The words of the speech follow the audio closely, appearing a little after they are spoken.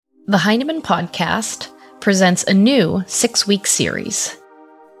The Heinemann Podcast presents a new 6-week series.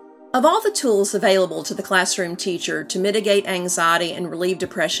 Of all the tools available to the classroom teacher to mitigate anxiety and relieve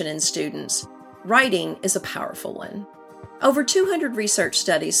depression in students, writing is a powerful one. Over 200 research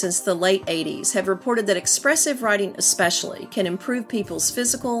studies since the late 80s have reported that expressive writing especially can improve people's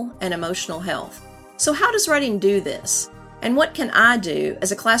physical and emotional health. So how does writing do this? And what can I do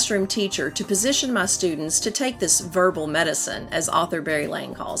as a classroom teacher to position my students to take this verbal medicine, as author Barry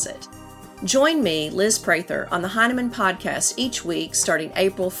Lane calls it? Join me, Liz Prather, on the Heinemann Podcast each week starting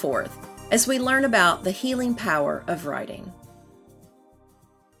April 4th as we learn about the healing power of writing.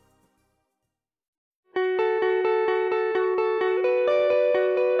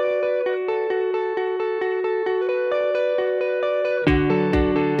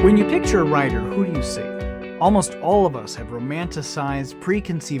 When you picture a writer, who do you see? Almost all of us have romanticized,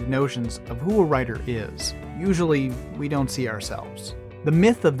 preconceived notions of who a writer is. Usually, we don't see ourselves. The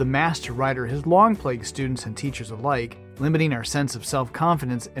myth of the master writer has long plagued students and teachers alike, limiting our sense of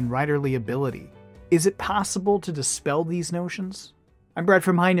self-confidence and writerly ability. Is it possible to dispel these notions? I'm Brett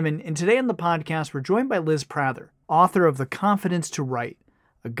from Heinemann, and today on the podcast, we're joined by Liz Prather, author of The Confidence to Write,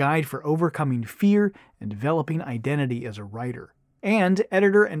 a guide for overcoming fear and developing identity as a writer, and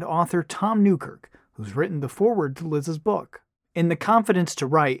editor and author Tom Newkirk, who's written the foreword to Liz's book. In The Confidence to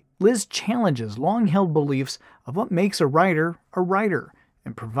Write, Liz challenges long-held beliefs of what makes a writer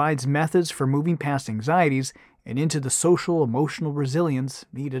and provides methods for moving past anxieties and into the social, emotional resilience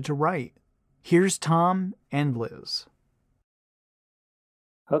needed to write. Here's Tom and Liz.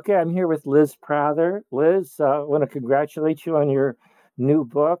 Okay, I'm here with Liz Prather. Liz, I want to congratulate you on your new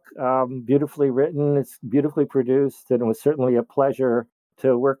book. Beautifully written, it's beautifully produced, and it was certainly a pleasure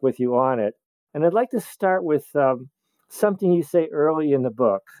to work with you on it. And I'd like to start with something you say early in the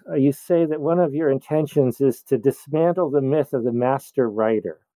book. You say that one of your intentions is to dismantle the myth of the master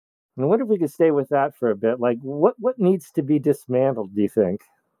writer. And I wonder if we could stay with that for a bit. Like, what needs to be dismantled, do you think?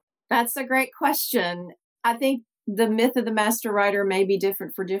 That's a great question. I think the myth of the master writer may be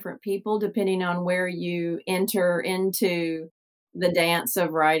different for different people, depending on where you enter into the dance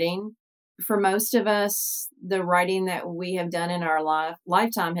of writing. For most of us, the writing that we have done in our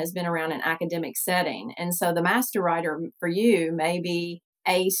lifetime has been around an academic setting. And so the master writer for you may be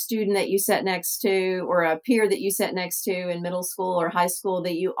a student that you sat next to or a peer that you sat next to in middle school or high school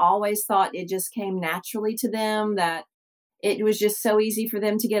that you always thought it just came naturally to them, that it was just so easy for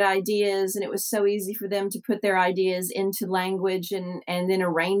them to get ideas and it was so easy for them to put their ideas into language and then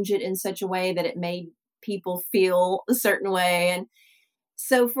arrange it in such a way that it made people feel a certain way. And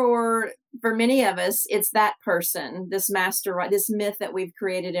so for many of us, it's that person, this master, this myth that we've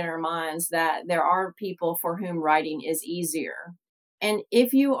created in our minds that there are people for whom writing is easier. And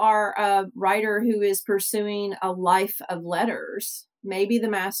if you are a writer who is pursuing a life of letters, maybe the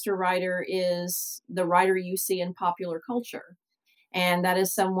master writer is the writer you see in popular culture. And that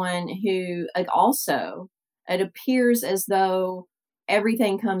is someone who also, it appears as though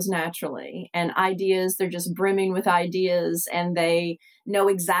everything comes naturally and ideas, they're just brimming with ideas and they know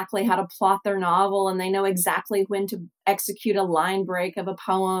exactly how to plot their novel and they know exactly when to execute a line break of a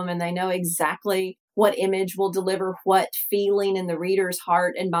poem and they know exactly what image will deliver what feeling in the reader's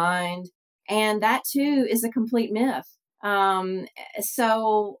heart and mind. And that too is a complete myth.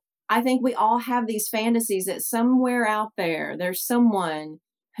 So I think we all have these fantasies that somewhere out there, there's someone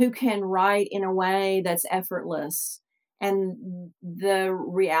who can write in a way that's effortless. And the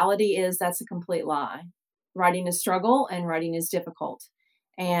reality is that's a complete lie. Writing is struggle and writing is difficult.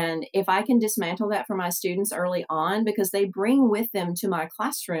 And if I can dismantle that for my students early on, because they bring with them to my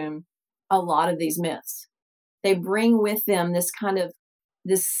classroom a lot of these myths. They bring with them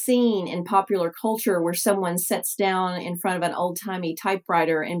this scene in popular culture where someone sits down in front of an old-timey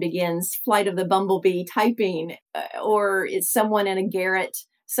typewriter and begins Flight of the Bumblebee typing, or it's someone in a garret,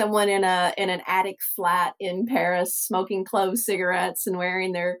 someone in an attic flat in Paris smoking clove cigarettes and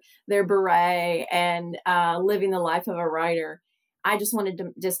wearing their beret and living the life of a writer. I just wanted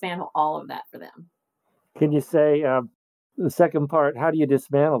to dismantle all of that for them. Can you say the second part, how do you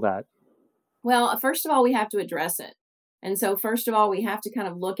dismantle that? Well, first of all, we have to address it. And so first of all, we have to kind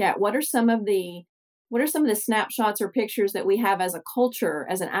of look at what are some of the snapshots or pictures that we have as a culture,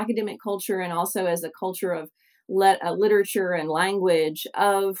 as an academic culture, and also as a culture of literature and language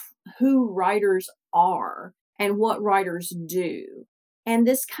of who writers are and what writers do. And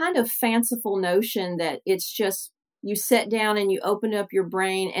this kind of fanciful notion that it's just you sit down and you open up your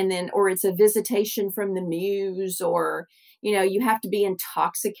brain and then, or it's a visitation from the muse, or you have to be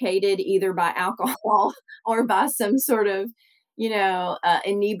intoxicated either by alcohol or by some sort of,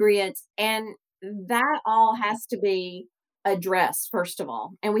 inebriant. And that all has to be address, first of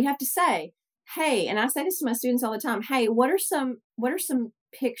all. And we have to say, hey, and I say this to my students all the time, hey, what are some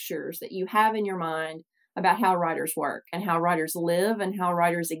pictures that you have in your mind about how writers work and how writers live and how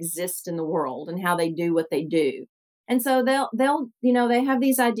writers exist in the world and how they do what they do? And so they'll they have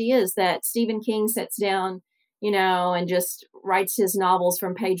these ideas that Stephen King sits down, and just writes his novels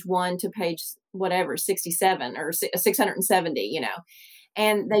from page 1 to page whatever, 67 or 670,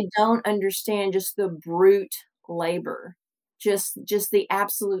 and they don't understand just the brute labor, just the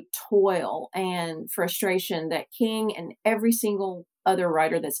absolute toil and frustration that King and every single other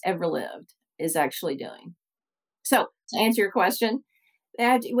writer that's ever lived is actually doing. So to answer your question,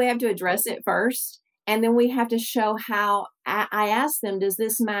 we have to address it first. And then we have to show how I ask them, does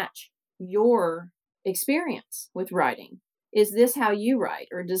this match your experience with writing? Is this how you write?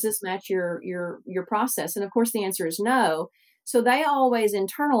 Or does this match your process? And of course, the answer is no. So they always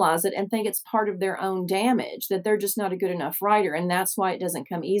internalize it and think it's part of their own damage, that they're just not a good enough writer. And that's why it doesn't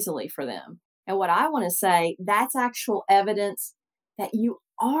come easily for them. And what I want to say, that's actual evidence that you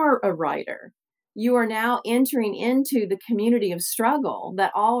are a writer. You are now entering into the community of struggle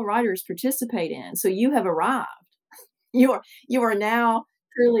that all writers participate in. So you have arrived. You are now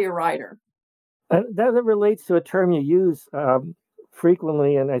truly a writer. That relates to a term you use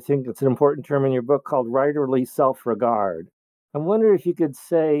frequently, and I think it's an important term in your book, called writerly self-regard. I wonder if you could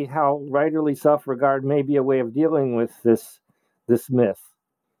say how writerly self-regard may be a way of dealing with this myth.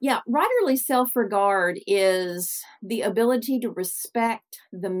 Yeah, writerly self-regard is the ability to respect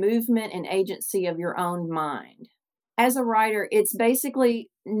the movement and agency of your own mind. As a writer, it's basically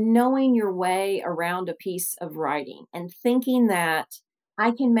knowing your way around a piece of writing and thinking that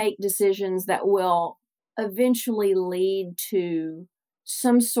I can make decisions that will eventually lead to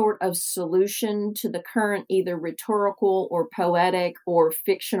some sort of solution to the current either rhetorical or poetic or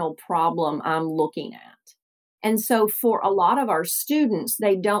fictional problem I'm looking at. And so for a lot of our students,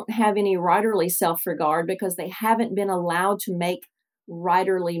 they don't have any writerly self-regard because they haven't been allowed to make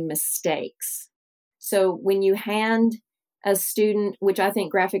writerly mistakes. So when you hand a student, which I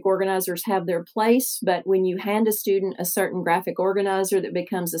think graphic organizers have their place, but when you hand a student a certain graphic organizer that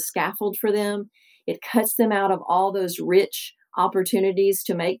becomes a scaffold for them, it cuts them out of all those rich opportunities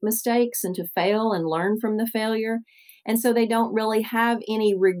to make mistakes and to fail and learn from the failure. And so they don't really have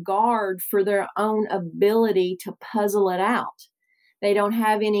any regard for their own ability to puzzle it out. They don't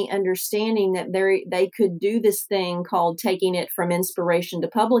have any understanding that they could do this thing called taking it from inspiration to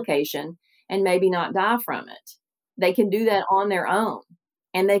publication and maybe not die from it. They can do that on their own,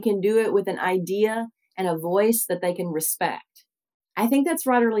 and they can do it with an idea and a voice that they can respect. I think that's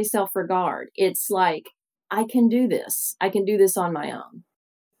writerly self-regard. It's like, I can do this. I can do this on my own.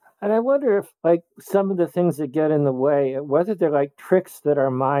 And I wonder if, like, some of the things that get in the way, whether they're like tricks that our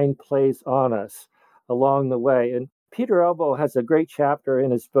mind plays on us along the way. And Peter Elbow has a great chapter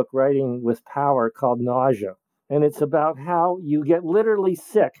in his book, Writing with Power, called Nausea. And it's about how you get literally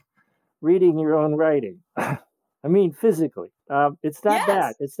sick reading your own writing. I mean, physically. It's that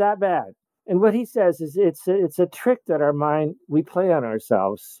bad. It's that bad. And what he says is it's a trick that our mind, we play on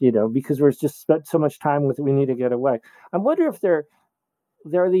ourselves, because we're just spent so much time with it, we need to get away. I wonder if there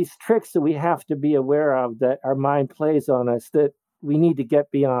are these tricks that we have to be aware of that our mind plays on us that we need to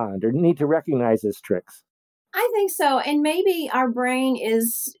get beyond or need to recognize as tricks. I think so. And maybe our brain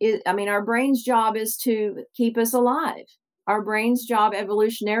our brain's job is to keep us alive. Our brain's job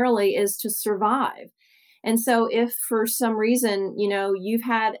evolutionarily is to survive. And so if for some reason, you've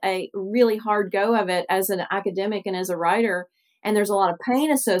had a really hard go of it as an academic and as a writer, and there's a lot of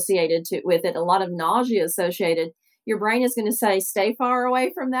pain associated with it, a lot of nausea associated, your brain is going to say, stay far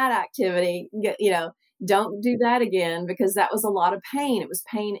away from that activity. Don't do that again, because that was a lot of pain. It was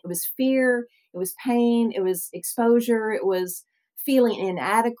pain. It was fear. It was pain. It was exposure. It was feeling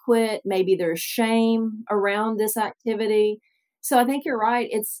inadequate. Maybe there's shame around this activity. So I think you're right.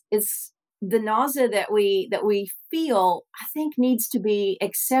 It's the nausea that we feel, I think, needs to be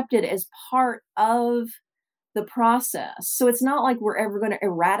accepted as part of the process. So it's not like we're ever going to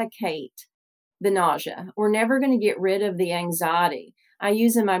eradicate the nausea. We're never going to get rid of the anxiety. I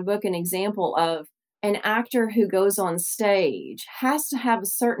use in my book an example of an actor who goes on stage has to have a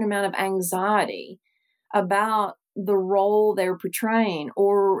certain amount of anxiety about the role they're portraying,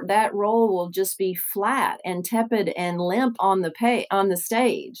 or that role will just be flat and tepid and limp on the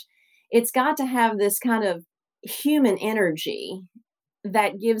stage. It's got to have this kind of human energy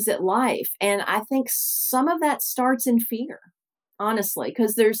that gives it life. And I think some of that starts in fear, honestly,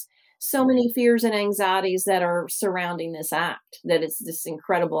 because there's so many fears and anxieties that are surrounding this act, that it's this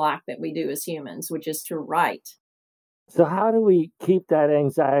incredible act that we do as humans, which is to write. So how do we keep that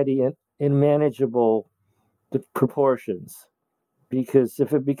anxiety in manageable the proportions? Because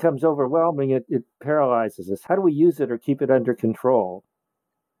if it becomes overwhelming, it paralyzes us. How do we use it or keep it under control?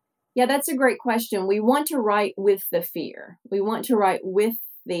 Yeah, that's a great question. We want to write with the fear. We want to write with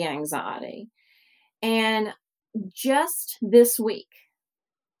the anxiety. And just this week,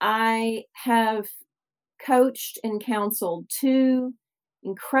 I have coached and counseled two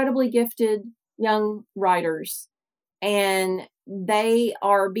incredibly gifted young writers, and they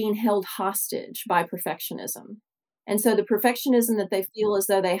are being held hostage by perfectionism. And so the perfectionism that they feel as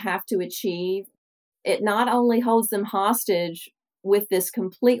though they have to achieve, it not only holds them hostage with this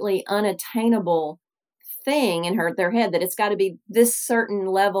completely unattainable thing in their head that it's got to be this certain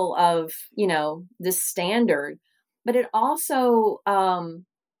level of, this standard, but it also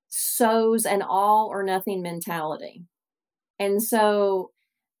sows an all or nothing mentality. And so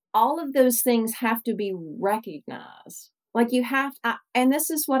all of those things have to be recognized. Like you have to, and this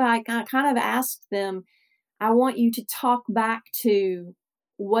is what I kind of asked them. I want you to talk back to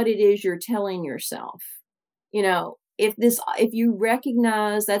what it is you're telling yourself. If you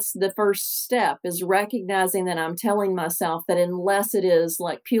recognize, that's the first step, is recognizing that I'm telling myself that unless it is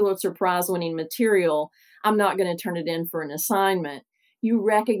like Pulitzer Prize winning material, I'm not going to turn it in for an assignment. You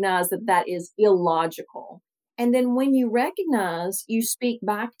recognize that is illogical. And then when you recognize, you speak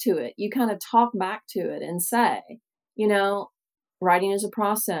back to it. You kind of talk back to it and say, writing is a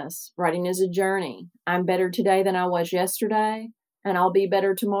process. Writing is a journey. I'm better today than I was yesterday, and I'll be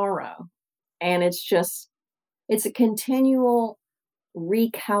better tomorrow. And it's a continual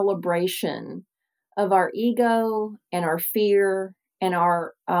recalibration of our ego and our fear and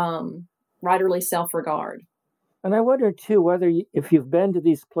our writerly self-regard. And I wonder, too, whether if you've been to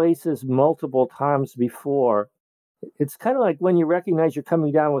these places multiple times before, it's kind of like when you recognize you're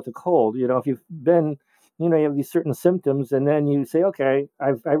coming down with a cold. If you've been, you have these certain symptoms, and then you say, okay,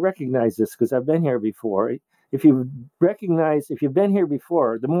 I recognize this because I've been here before. If you've been here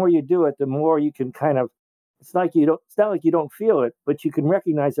before, the more you do it, the more you can kind of, it's not like you don't feel it, but you can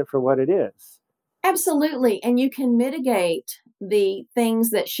recognize it for what it is. Absolutely. And you can mitigate the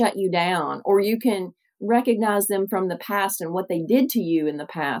things that shut you down, or you can recognize them from the past and what they did to you in the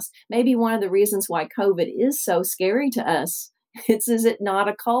past. Maybe one of the reasons why COVID is so scary to us, is it not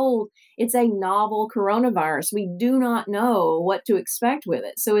a cold? It's a novel coronavirus. We do not know what to expect with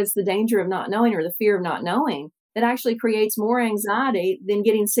it. So it's the danger of not knowing, or the fear of not knowing, that actually creates more anxiety than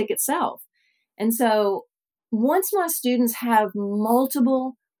getting sick itself. And so once my students have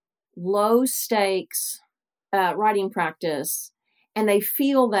multiple low stakes writing practice, and they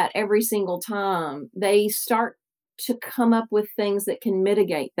feel that every single time, they start to come up with things that can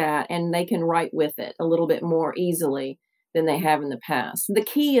mitigate that, and they can write with it a little bit more easily than they have in the past. The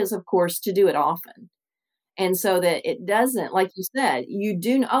key is, of course, to do it often. And so that it doesn't, like you said,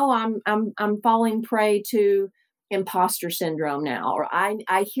 I'm falling prey to imposter syndrome now, or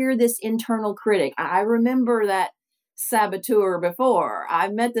I hear this internal critic. I remember that saboteur before.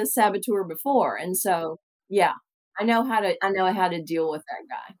 I've met this saboteur before. And so, yeah, I know how to deal with that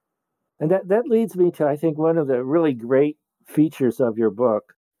guy. And that leads me to, I think, one of the really great features of your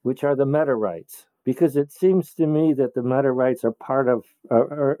book, which are the meta rights, because it seems to me that the meta rights are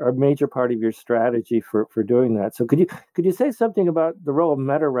are a major part of your strategy for doing that. So could you say something about the role of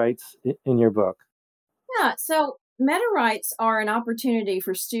meta rights in your book? Yeah. So meta rights are an opportunity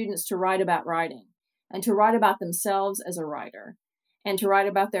for students to write about writing, and to write about themselves as a writer, and to write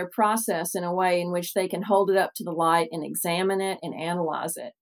about their process in a way in which they can hold it up to the light and examine it and analyze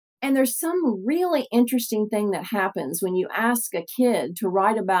it. And there's some really interesting thing that happens when you ask a kid to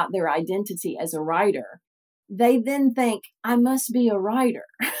write about their identity as a writer. They then think, I must be a writer.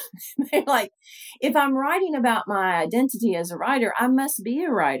 They're like, if I'm writing about my identity as a writer, I must be a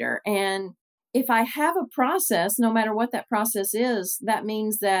writer. And if I have a process, no matter what that process is, that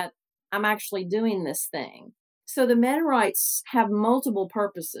means that I'm actually doing this thing. So the meta rights have multiple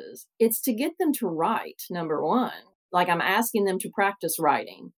purposes. It's to get them to write, number one. Like, I'm asking them to practice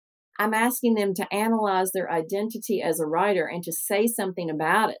writing. I'm asking them to analyze their identity as a writer and to say something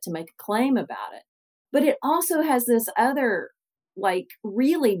about it, to make a claim about it. But it also has this other, like,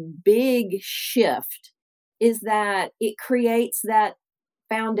 really big shift, is that it creates that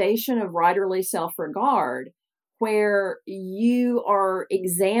foundation of writerly self-regard, where you are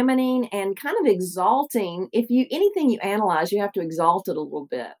examining and kind of exalting. Anything you analyze, you have to exalt it a little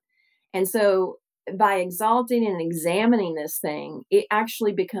bit. And so by exalting and examining this thing, it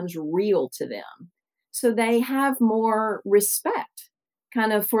actually becomes real to them. So they have more respect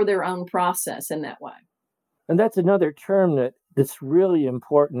kind of for their own process in that way. And that's another term that's really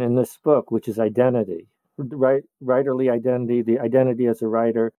important in this book, which is identity, right? Writerly identity, the identity as a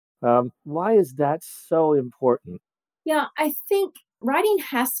writer. Why is that so important? Yeah, I think writing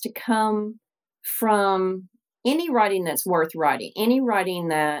has to come from any writing that's worth writing, any writing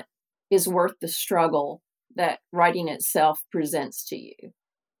that is worth the struggle that writing itself presents to you.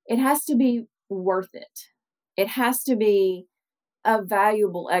 It has to be worth it. It has to be a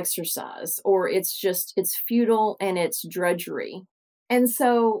valuable exercise, or it's futile and it's drudgery. And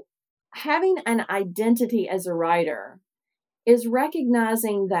so having an identity as a writer is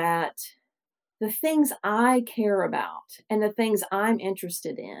recognizing that the things I care about and the things I'm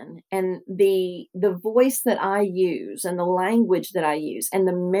interested in and the voice that I use and the language that I use and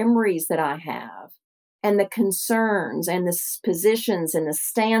the memories that I have and the concerns and the positions and the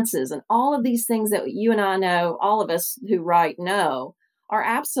stances and all of these things that you and I know, all of us who write know, are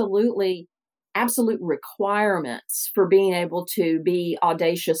absolute requirements for being able to be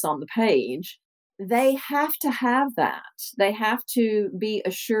audacious on the page. They have to have that. They have to be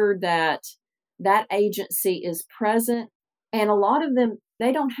assured that that agency is present. And a lot of them,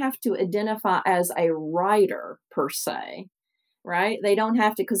 they don't have to identify as a writer per se, right? They don't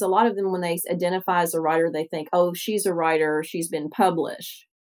have to, because a lot of them, when they identify as a writer, they think, oh, she's a writer, she's been published.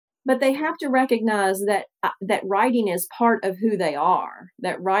 But they have to recognize that that writing is part of who they are,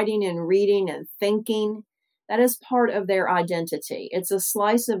 that writing and reading and thinking, that is part of their identity. It's a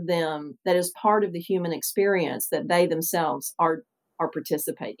slice of them that is part of the human experience that they themselves are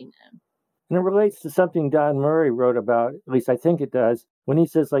participating in. And it relates to something Don Murray wrote about, at least I think it does, when he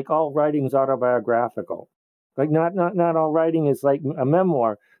says, like, all writing's autobiographical. Like, not all writing is like a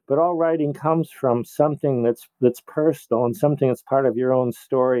memoir, but all writing comes from something that's personal and something that's part of your own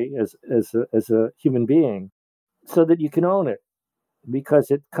story as a human being, so that you can own it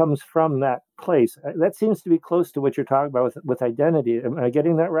because it comes from that place. That seems to be close to what you're talking about with identity. Am I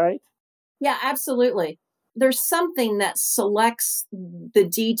getting that right? Yeah, absolutely. There's something that selects the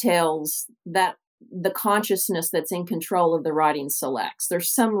details that the consciousness that's in control of the writing selects.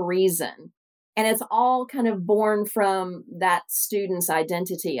 There's some reason. And it's all kind of born from that student's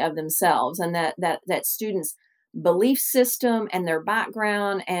identity of themselves and that student's belief system and their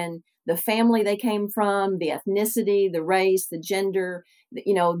background and the family they came from, the ethnicity, the race, the gender,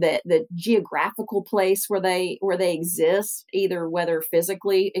 the geographical place where they exist, either whether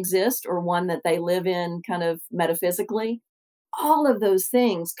physically exist or one that they live in kind of metaphysically. All of those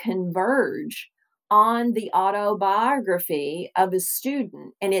things converge on the autobiography of a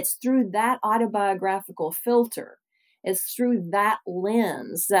student. And it's through that autobiographical filter, it's through that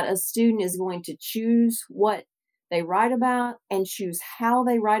lens that a student is going to choose what they write about and choose how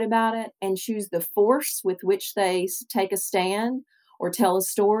they write about it and choose the force with which they take a stand or tell a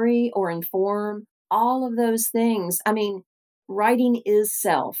story or inform. All of those things. I mean, writing is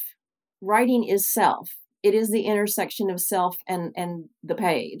self. Writing is self. It is the intersection of self and the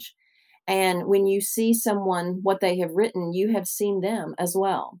page. And when you see someone, what they have written, you have seen them as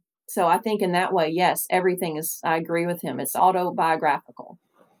well. So I think in that way, yes, everything is, I agree with him. It's autobiographical.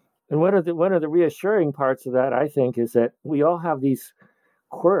 And one of the reassuring parts of that, I think, is that we all have these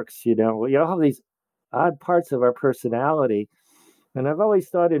quirks, we all have these odd parts of our personality. And I've always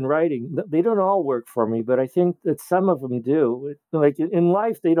thought in writing, they don't all work for me, but I think that some of them do. Like in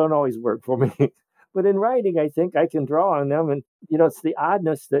life, they don't always work for me. But in writing, I think I can draw on them. And, it's the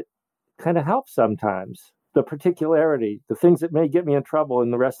oddness that kind of helps sometimes. The particularity, the things that may get me in trouble in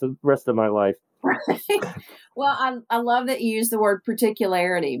the rest of my life. Right. Well, I love that you use the word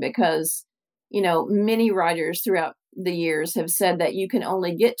particularity because, many writers throughout the years have said that you can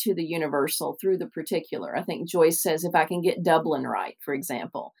only get to the universal through the particular. I think Joyce says, if I can get Dublin right, for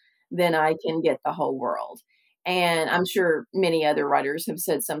example, then I can get the whole world. And I'm sure many other writers have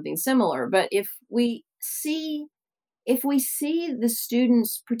said something similar. But if we see the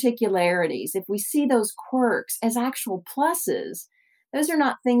students' particularities, if we see those quirks as actual pluses, those are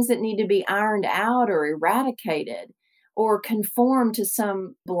not things that need to be ironed out or eradicated or conform to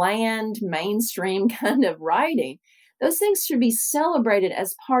some bland mainstream kind of writing. Those things should be celebrated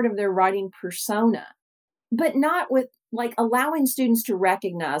as part of their writing persona, but not with like allowing students to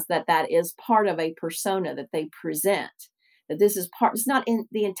recognize that that is part of a persona that they present, that this is part, it's not in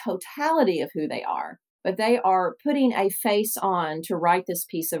the totality of who they are, but they are putting a face on to write this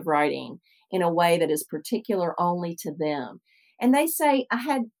piece of writing in a way that is particular only to them. And they say, I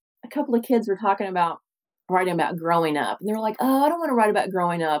had a couple of kids were talking about writing about growing up. And they're like, oh, I don't want to write about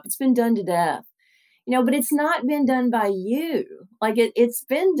growing up. It's been done to death. But it's not been done by you. Like it's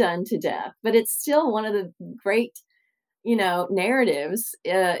been done to death, but it's still one of the great, narratives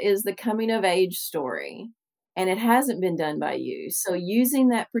is the coming of age story. And it hasn't been done by you. So using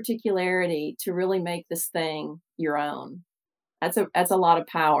that particularity to really make this thing your own. That's a lot of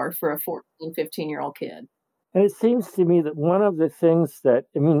power for a 14, 15-year-old kid. And it seems to me that one of the things that,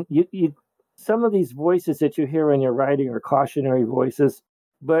 I mean, you some of these voices that you hear when you're writing are cautionary voices,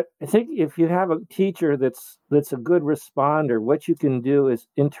 but I think if you have a teacher that's a good responder, what you can do is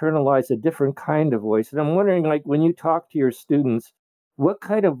internalize a different kind of voice. And I'm wondering, like, when you talk to your students, what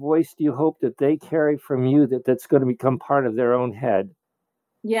kind of voice do you hope that they carry from you that's going to become part of their own head?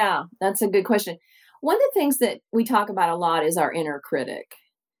 Yeah, that's a good question. One of the things that we talk about a lot is our inner critic.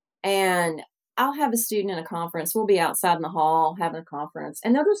 And I'll have a student in a conference. We'll be outside in the hall having a conference,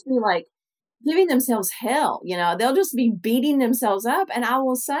 and they'll just be like giving themselves hell. They'll just be beating themselves up. And I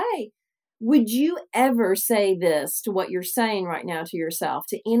will say, would you ever say this to what you're saying right now to yourself,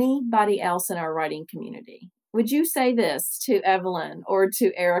 to anybody else in our writing community? Would you say this to Evelyn or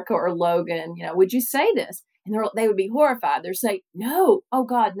to Erica or Logan? Would you say this? And they would be horrified. They're saying, no, oh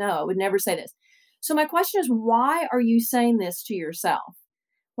God, no, I would never say this. So my question is, why are you saying this to yourself?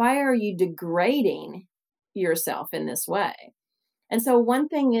 Why are you degrading yourself in this way? And so one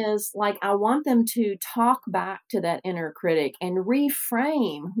thing is, like, I want them to talk back to that inner critic and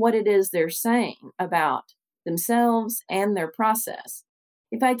reframe what it is they're saying about themselves and their process.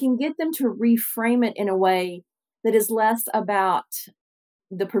 If I can get them to reframe it in a way that is less about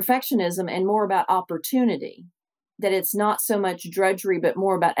the perfectionism and more about opportunity, that it's not so much drudgery, but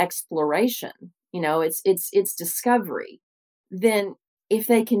more about exploration, it's discovery, then if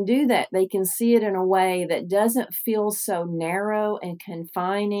they can do that, they can see it in a way that doesn't feel so narrow and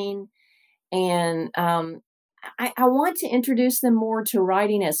confining. And I want to introduce them more to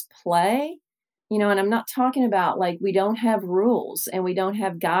writing as play, and I'm not talking about like we don't have rules and we don't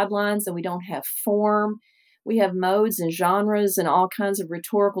have guidelines and we don't have form. We have modes and genres and all kinds of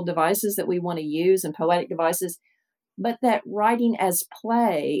rhetorical devices that we want to use and poetic devices. But that writing as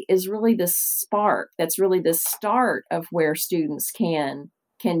play is really the spark. That's really the start of where students can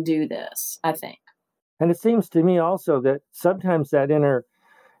do this, I think. And it seems to me also that sometimes that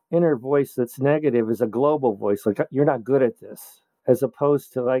inner voice that's negative is a global voice, like you're not good at this, as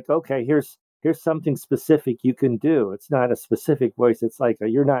opposed to like, okay, here's something specific you can do. It's not a specific voice. It's like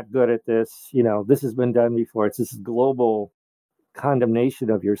you're not good at this. This has been done before. It's this global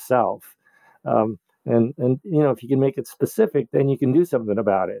condemnation of yourself. And if you can make it specific, then you can do something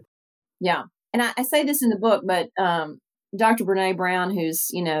about it. Yeah. And I say this in the book, but Dr. Brene Brown, who's,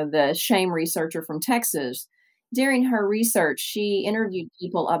 the shame researcher from Texas, during her research, she interviewed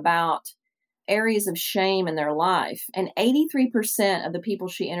people about areas of shame in their life. And 83% of the people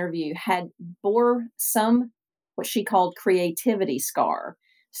she interviewed bore some, what she called creativity scar.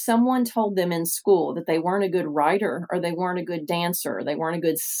 Someone told them in school that they weren't a good writer, or they weren't a good dancer, or they weren't a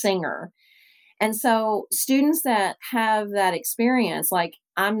good singer. And so students that have that experience, like,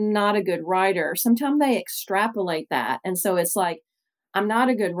 I'm not a good writer, sometimes they extrapolate that. And so it's like, I'm not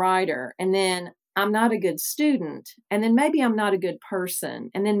a good writer, and then I'm not a good student, and then maybe I'm not a good person,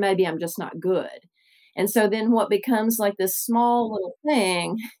 and then maybe I'm just not good. And so then what becomes like this small little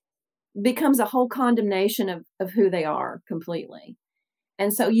thing becomes a whole condemnation of who they are completely.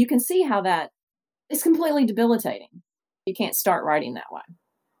 And so you can see how that is completely debilitating. You can't start writing that way.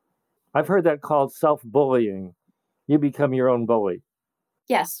 I've heard that called self-bullying. You become your own bully.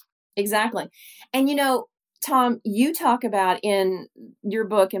 Yes, exactly. And, Tom, you talk about in your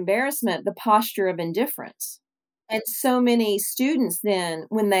book, Embarrassment, the posture of indifference. And so many students then,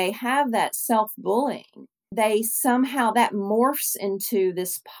 when they have that self-bullying, they somehow, that morphs into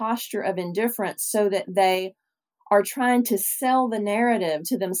this posture of indifference so that they are trying to sell the narrative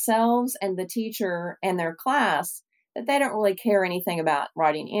to themselves and the teacher and their class that they don't really care anything about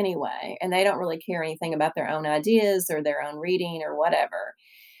writing anyway, and they don't really care anything about their own ideas or their own reading or whatever.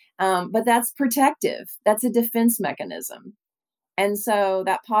 But that's protective. That's a defense mechanism. And so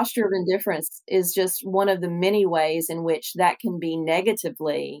that posture of indifference is just one of the many ways in which that can be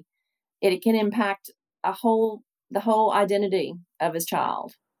negatively, it can impact the whole identity of his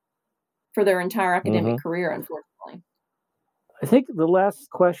child for their entire academic career, unfortunately. I think the last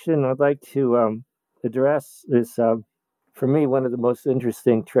question I'd like to address is, for me, one of the most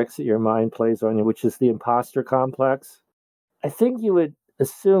interesting tricks that your mind plays on you, which is the imposter complex. I think you would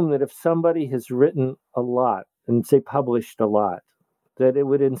assume that if somebody has written a lot and, say, published a lot, that it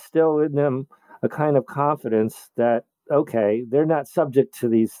would instill in them a kind of confidence that, okay, they're not subject to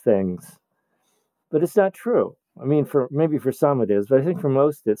these things. But it's not true. I mean, maybe for some it is, but I think for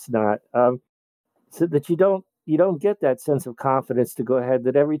most it's not. So that you don't get that sense of confidence to go ahead,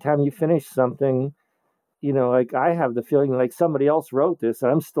 that every time you finish something, like I have the feeling like somebody else wrote this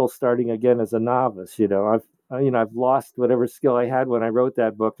and I'm still starting again as a novice. I've lost whatever skill I had when I wrote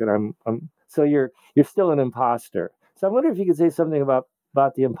that book, and I'm so you're still an imposter. So I wonder if you could say something about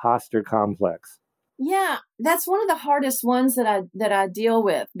the imposter complex. Yeah, that's one of the hardest ones that I deal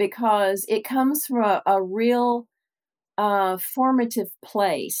with, because it comes from a real formative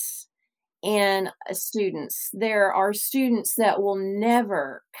place in students. There are students that will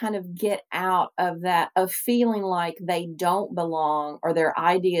never kind of get out of that, of feeling like they don't belong or their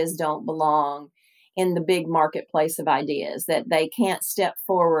ideas don't belong in the big marketplace of ideas, that they can't step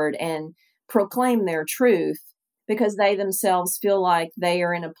forward and proclaim their truth because they themselves feel like they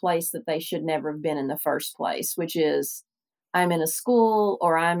are in a place that they should never have been in the first place, which is, I'm in a school,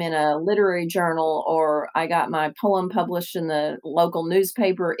 or I'm in a literary journal, or I got my poem published in the local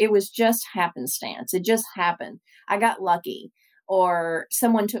newspaper. It was just happenstance. It just happened. I got lucky, or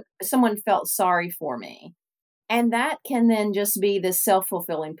someone felt sorry for me. And that can then just be this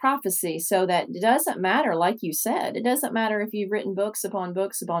self-fulfilling prophecy, so that it doesn't matter, like you said, it doesn't matter if you've written books upon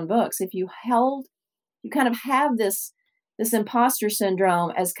books upon books. If you kind of have this imposter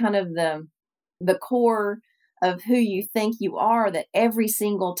syndrome as kind of the core of who you think you are, that every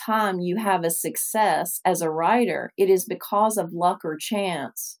single time you have a success as a writer, it is because of luck or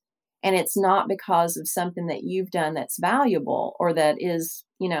chance. And it's not because of something that you've done that's valuable or that is,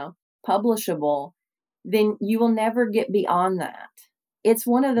 publishable. Then you will never get beyond that. It's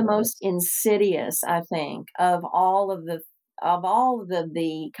one of the most insidious, I think, of all of the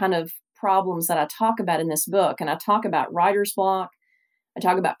kind of problems that I talk about in this book. And I talk about writer's block. I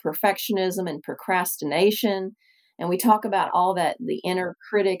talk about perfectionism and procrastination. And we talk about all that, the inner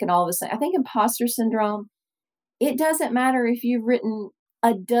critic and all this. I think imposter syndrome, it doesn't matter if you've written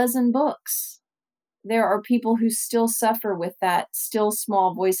a dozen books. There are people who still suffer with that still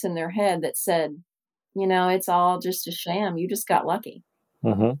small voice in their head that said, it's all just a sham. You just got lucky.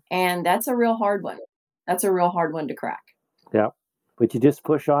 Mm-hmm. And that's a real hard one. That's a real hard one to crack. Yeah. But you just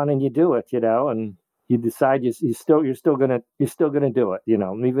push on and you do it, and you decide you're still gonna do it,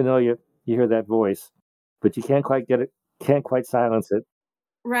 even though you hear that voice, but you can't quite silence it.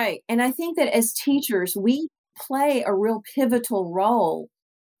 Right. And I think that as teachers, we play a real pivotal role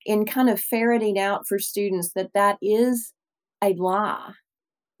in kind of ferreting out for students that is a lie.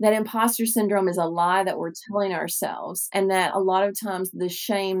 That imposter syndrome is a lie that we're telling ourselves, and that a lot of times the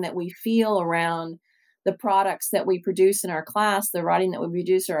shame that we feel around the products that we produce in our class, the writing that we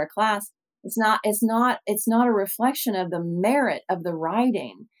produce in our class, it's not a reflection of the merit of the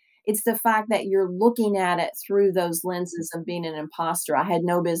writing. It's the fact that you're looking at it through those lenses of being an imposter. I had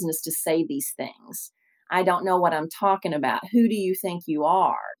no business to say these things. I don't know what I'm talking about. Who do you think you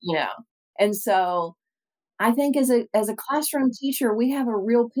are? And so I think as a classroom teacher, we have a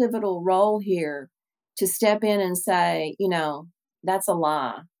real pivotal role here to step in and say, that's a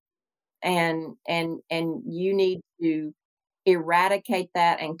lie. And you need to eradicate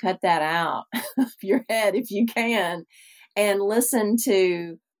that and cut that out of your head if you can, and listen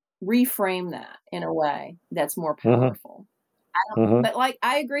to reframe that in a way that's more powerful. But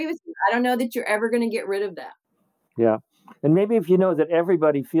I agree with you. I don't know that you're ever going to get rid of that. Yeah. And maybe if you know that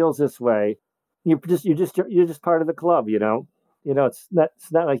everybody feels this way, you're just part of the club, it's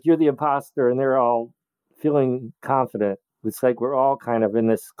not like you're the imposter and they're all feeling confident. It's like we're all kind of in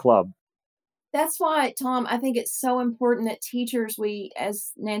this club. That's why, Tom, I think it's so important that teachers,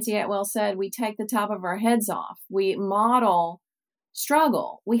 as Nancy Atwell said, we take the top of our heads off. We model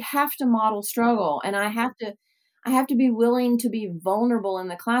struggle. We have to model struggle. And I have to be willing to be vulnerable in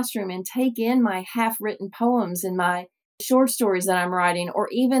the classroom and take in my half-written poems and my short stories that I'm writing, or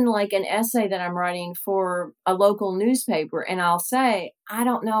even like an essay that I'm writing for a local newspaper. And I'll say, I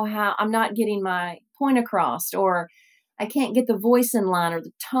don't know how, I'm not getting my point across, or I can't get the voice in line, or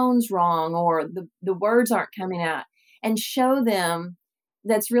the tone's wrong, or the words aren't coming out, and show them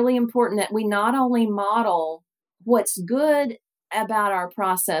that's really important that we not only model what's good about our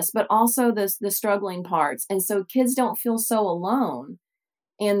process, but also the struggling parts. And so kids don't feel so alone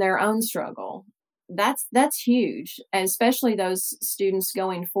in their own struggle. That's huge. And especially those students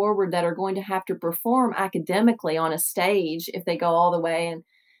going forward that are going to have to perform academically on a stage if they go all the way and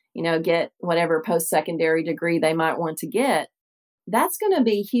get whatever post-secondary degree they might want to get. That's going to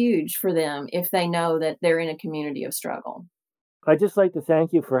be huge for them if they know that they're in a community of struggle. I'd just like to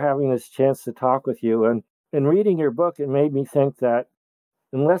thank you for having this chance to talk with you. And in reading your book, it made me think that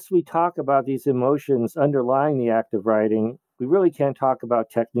unless we talk about these emotions underlying the act of writing, we really can't talk about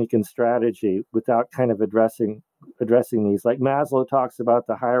technique and strategy without kind of addressing these. Like Maslow talks about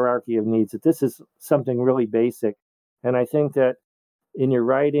the hierarchy of needs, that this is something really basic. And I think that in your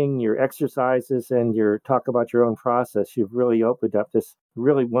writing, your exercises, and your talk about your own process, you've really opened up this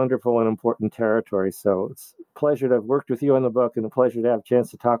really wonderful and important territory. So it's a pleasure to have worked with you on the book, and a pleasure to have a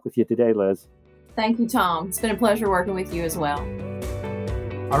chance to talk with you today, Liz. Thank you, Tom. It's been a pleasure working with you as well.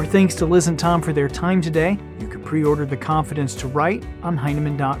 Our thanks to Liz and Tom for their time today. You can pre-order The Confidence to Write on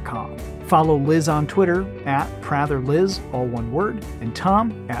Heinemann.com. Follow Liz on Twitter at PratherLiz, all one word, and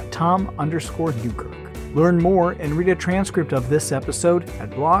Tom at Tom_Newkirk. Learn more and read a transcript of this episode at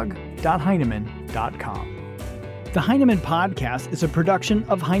blog.heinemann.com. The Heinemann Podcast is a production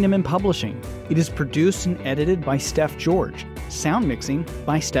of Heinemann Publishing. It is produced and edited by Steph George. Sound mixing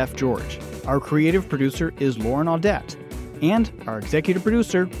by Steph George. Our creative producer is Lauren Audette. And our executive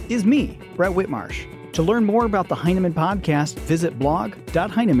producer is me, Brett Whitmarsh. To learn more about the Heinemann Podcast, visit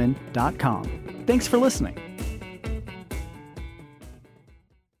blog.heinemann.com. Thanks for listening.